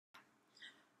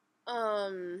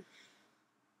Um,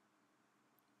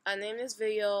 I named this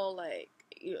video like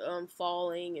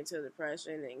falling into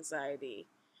depression and anxiety.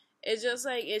 It's just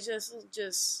like it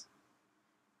just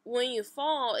when you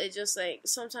fall, it just like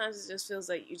sometimes it just feels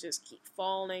like you just keep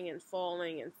falling and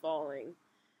falling and falling,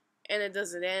 and it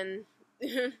doesn't end.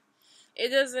 It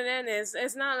doesn't end.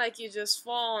 It's not like you just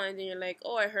fall and then you're like,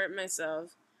 oh, I hurt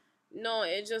myself. No,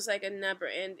 it's just like a never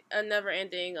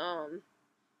ending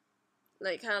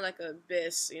like kind of like a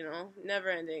abyss, never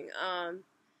ending.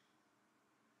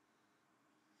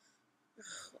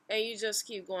 And you just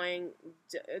keep going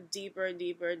deeper,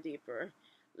 deeper, deeper.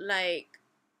 Like,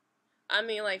 I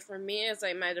mean, like for me, it's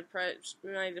like my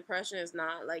depression is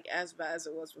not like as bad as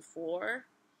it was before.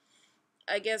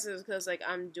 I guess it's because like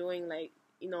I'm doing like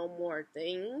more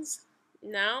things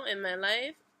now in my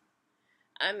life.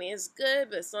 I mean, it's good,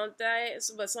 but some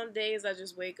days I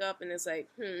just wake up and it's like,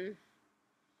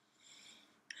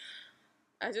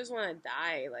 I just want to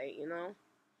die, like.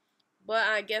 But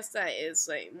I guess that is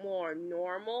like more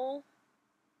normal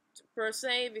per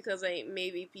se because like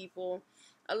maybe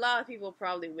a lot of people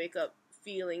probably wake up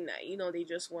feeling that they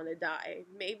just want to die.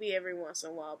 Maybe every once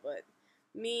in a while, but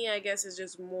me, I guess it's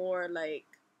just more like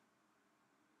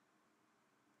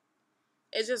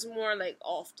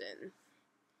often.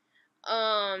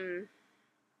 Um,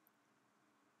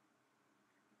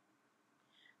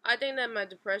 I think that my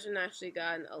depression actually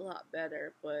gotten a lot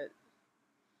better, but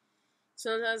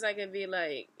sometimes I can be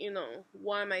like,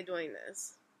 why am I doing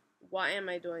this? Why am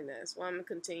I doing this? Why am I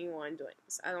continuing on doing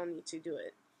this? I don't need to do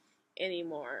it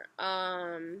anymore.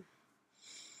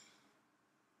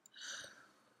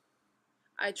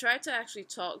 I tried to actually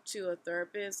talk to a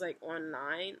therapist like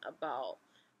online about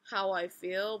how I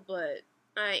feel, but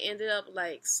I ended up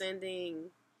like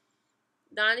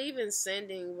not even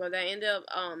sending, but I ended up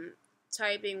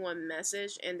typing one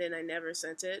message and then I never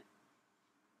sent it.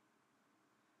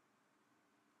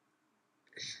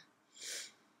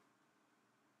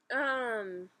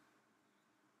 Um,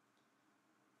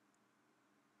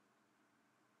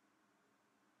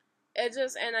 it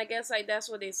just and I guess like that's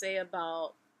what they say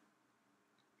about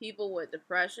people with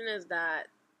depression is that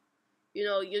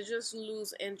you just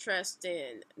lose interest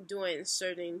in doing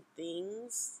certain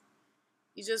things.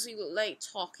 You just like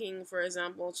talking, for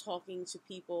example, talking to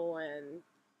people and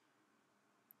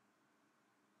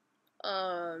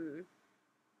um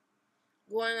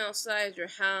going outside your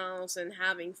house and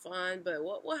having fun. But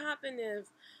what happened if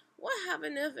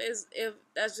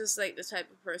that's just like the type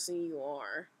of person you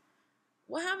are?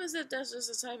 What happens if that's just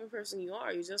the type of person you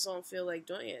are? You just don't feel like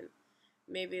doing it.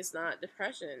 Maybe it's not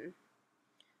depression.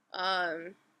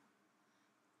 Um,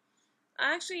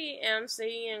 I actually am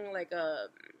seeing like a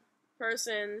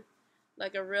person,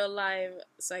 like a real life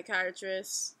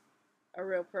psychiatrist, a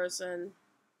real person.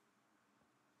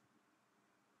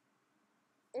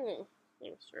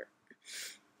 Yeah, sure.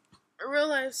 A real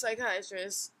life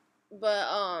psychiatrist, but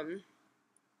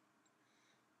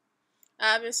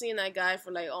I haven't seen that guy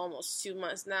for like almost 2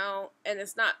 months now, and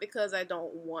it's not because I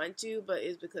don't want to, but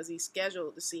it's because he's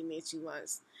scheduled to see me in 2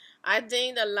 months. I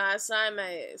think the last time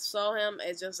I saw him,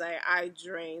 it's just like I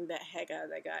drained the heck out of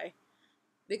that guy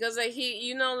because like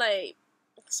like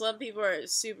some people are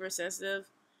super sensitive,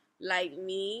 like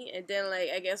me, and then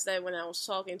like I guess that when I was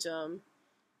talking to him,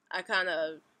 I kind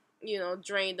of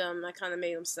drained him. I kind of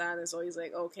made him sad, and so he's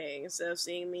like, okay, instead of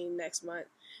seeing me next month,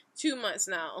 2 months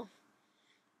now.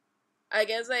 I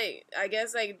guess like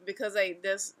because like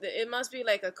this it must be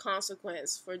like a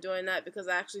consequence for doing that because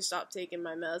I actually stopped taking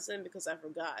my medicine because I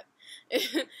forgot.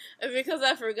 Because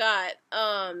I forgot.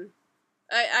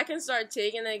 I can start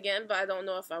taking it again, but I don't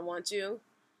know if I want to.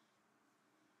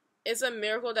 It's a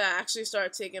miracle that I actually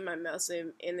started taking my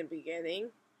medicine in the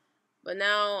beginning, but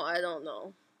now I don't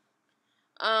know.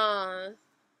 Uh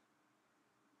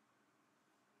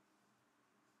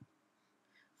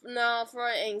Now for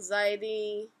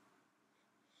anxiety,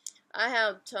 I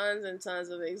have tons and tons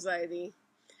of anxiety.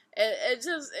 It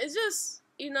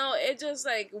just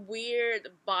like weird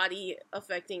body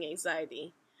affecting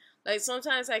anxiety. Like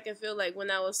sometimes I can feel like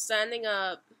when I was standing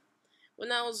up,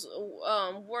 when I was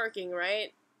working,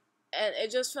 right, and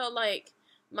it just felt like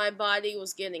my body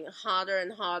was getting hotter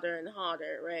and hotter and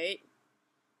hotter, right,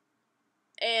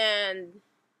 and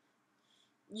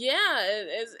yeah,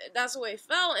 that's the way it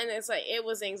felt, and it's like it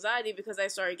was anxiety because I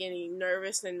started getting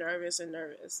nervous and nervous and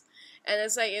nervous, and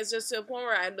it's like it's just to a point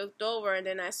where I looked over and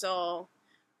then I saw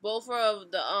both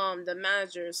of the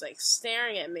managers like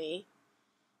staring at me.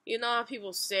 You know how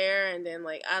people stare and then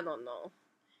like I don't know,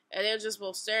 and they were just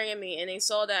both staring at me, and they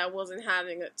saw that I wasn't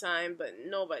having a good time, but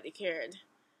nobody cared.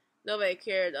 Nobody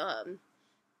cared.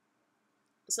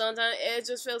 sometimes it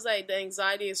just feels like the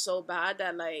anxiety is so bad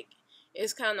that like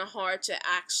it's kind of hard to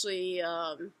actually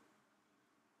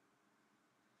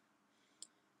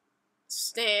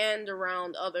stand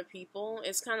around other people.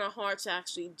 It's kind of hard to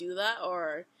actually do that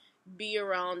or be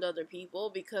around other people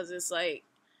because it's like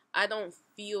I don't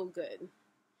feel good.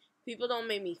 People don't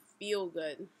make me feel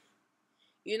good.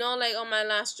 You know, like on my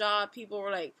last job, people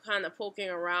were like kind of poking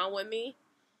around with me.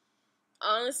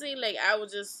 Honestly, like I would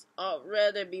just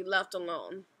rather be left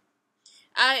alone.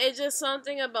 It's just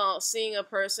something about seeing a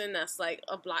person that's like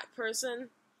a black person.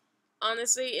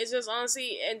 Honestly, it's just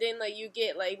honestly, and then like you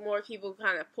get like more people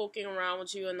kind of poking around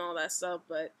with you and all that stuff.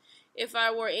 But if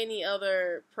I were any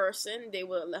other person, they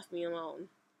would have left me alone.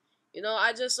 You know,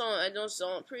 I just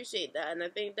don't appreciate that, and I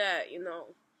think that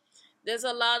there's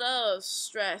a lot of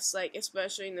stress, like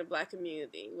especially in the black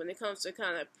community, when it comes to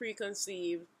kind of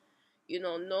preconceived,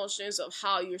 notions of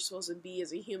how you're supposed to be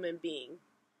as a human being.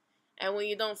 And when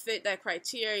you don't fit that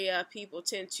criteria, people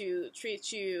tend to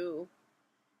treat you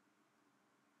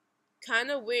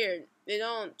kind of weird. They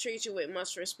don't treat you with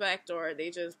much respect, or they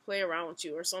just play around with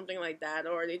you, or something like that,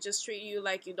 or they just treat you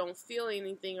like you don't feel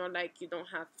anything, or like you don't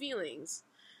have feelings.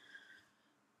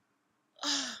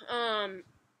 um,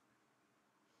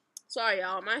 Sorry,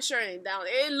 y'all. My shirt ain't down.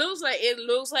 It looks like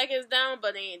it's down,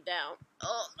 but it ain't down.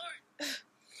 Oh Lord,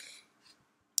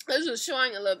 this is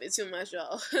showing a little bit too much,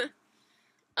 y'all.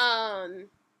 um,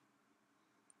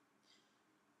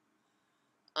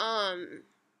 um.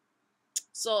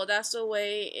 So that's the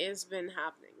way it's been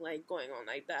happening, like going on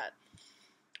like that.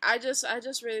 I just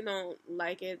really don't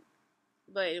like it.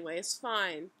 But anyway, it's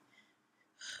fine.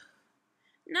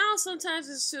 Now sometimes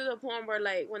it's to the point where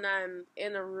like when I'm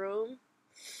in a room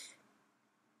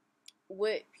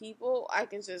with people, I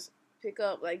can just pick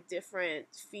up like different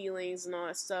feelings and all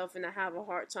that stuff, and I have a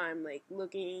hard time like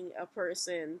looking at a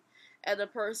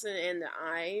person in the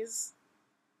eyes.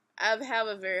 I have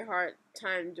a very hard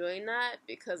time doing that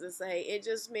because it's like it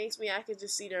just makes me I could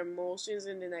just see their emotions,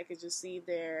 and then I could just see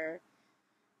the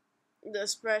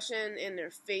expression in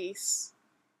their face,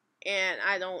 and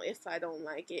if I don't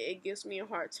like it, it gives me a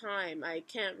hard time. I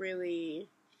don't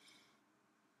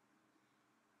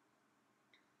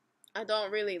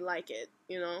really like it.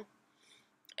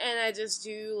 And I just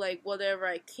do like whatever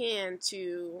I can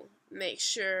to make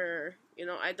sure,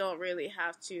 I don't really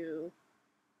have to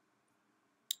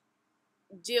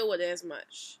deal with it as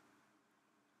much.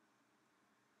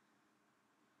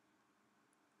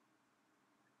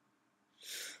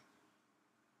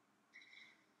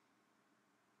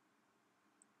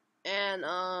 And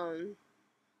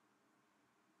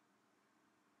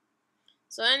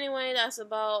so anyway, that's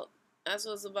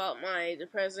what's about my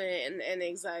depression and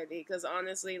anxiety. Because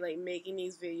honestly, like making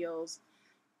these videos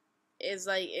is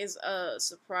a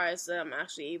surprise that I'm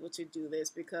actually able to do this,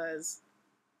 because,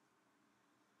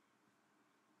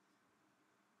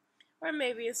 or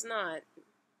maybe it's not.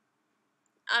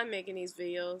 I'm making these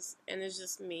videos and it's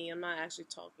just me. I'm not actually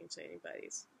talking to anybody.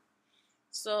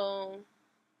 So